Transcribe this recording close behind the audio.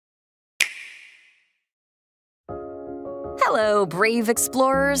Hello, brave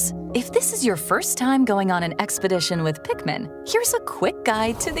explorers! If this is your first time going on an expedition with Pikmin, here's a quick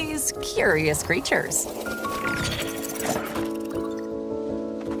guide to these curious creatures.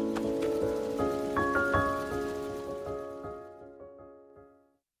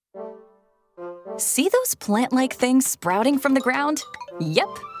 See those plant-like things sprouting from the ground? Yep,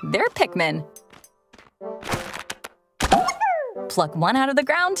 they're Pikmin. Pluck one out of the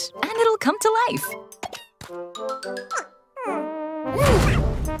ground, and it'll come to life.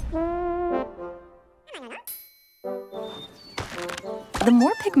 The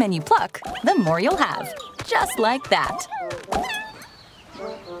more Pikmin you pluck, the more you'll have. Just like that.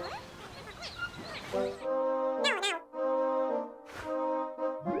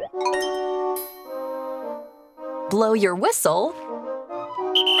 Blow your whistle.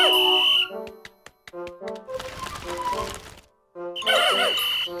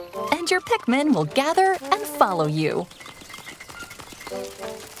 And your Pikmin will gather and follow you.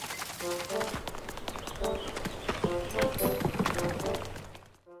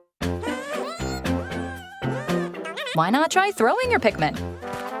 Why not try throwing your Pikmin?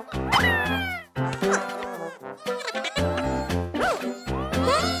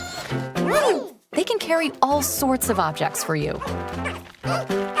 They can carry all sorts of objects for you.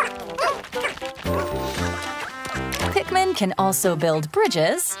 Pikmin can also build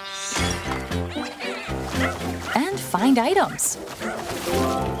bridges and find items.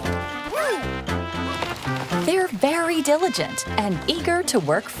 They're very diligent and eager to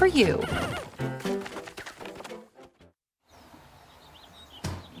work for you.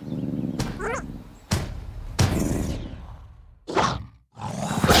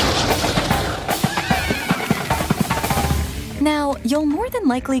 Now, you'll more than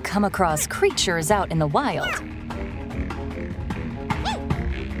likely come across creatures out in the wild.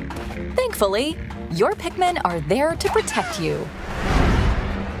 Thankfully, your Pikmin are there to protect you.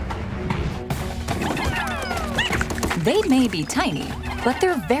 They may be tiny, but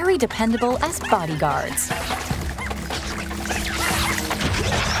they're very dependable as bodyguards.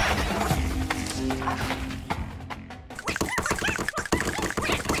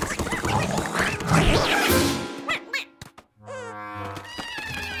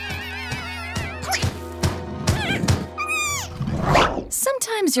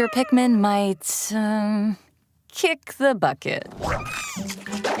 Sometimes your Pikmin might, kick the bucket.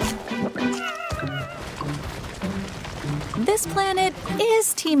 This planet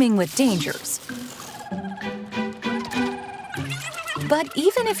is teeming with dangers. But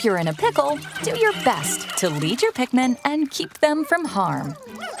even if you're in a pickle, do your best to lead your Pikmin and keep them from harm.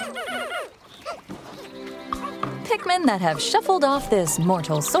 Pikmin that have shuffled off this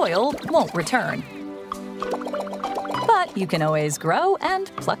mortal soil won't return. But you can always grow and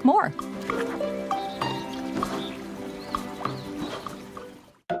pluck more.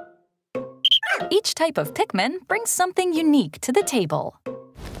 Each type of Pikmin brings something unique to the table.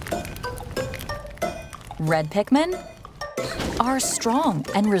 Red Pikmin are strong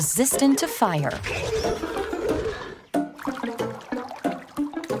and resistant to fire.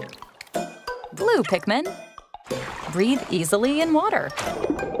 Blue Pikmin breathe easily in water.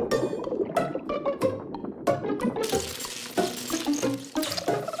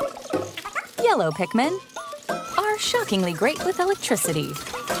 Yellow Pikmin are shockingly great with electricity.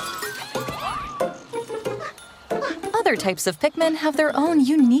 Other types of Pikmin have their own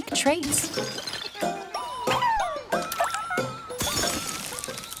unique traits.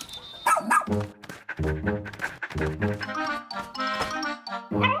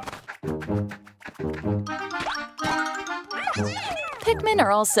 Pikmin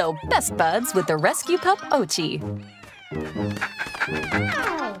are also best buds with the rescue pup Ochi.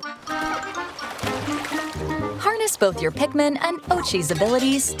 Harness both your Pikmin and Ochi's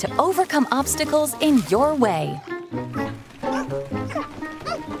abilities to overcome obstacles in your way.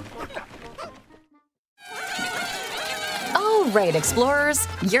 All right, explorers,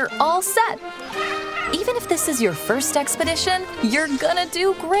 you're all set. Even if this is your first expedition, you're gonna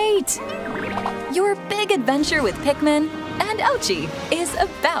do great. Your big adventure with Pikmin and Ochi is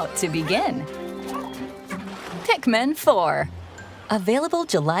about to begin. Pikmin 4. Available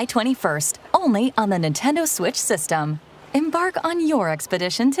July 21st, only on the Nintendo Switch system. Embark on your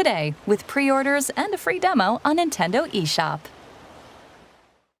expedition today with pre-orders and a free demo on Nintendo eShop.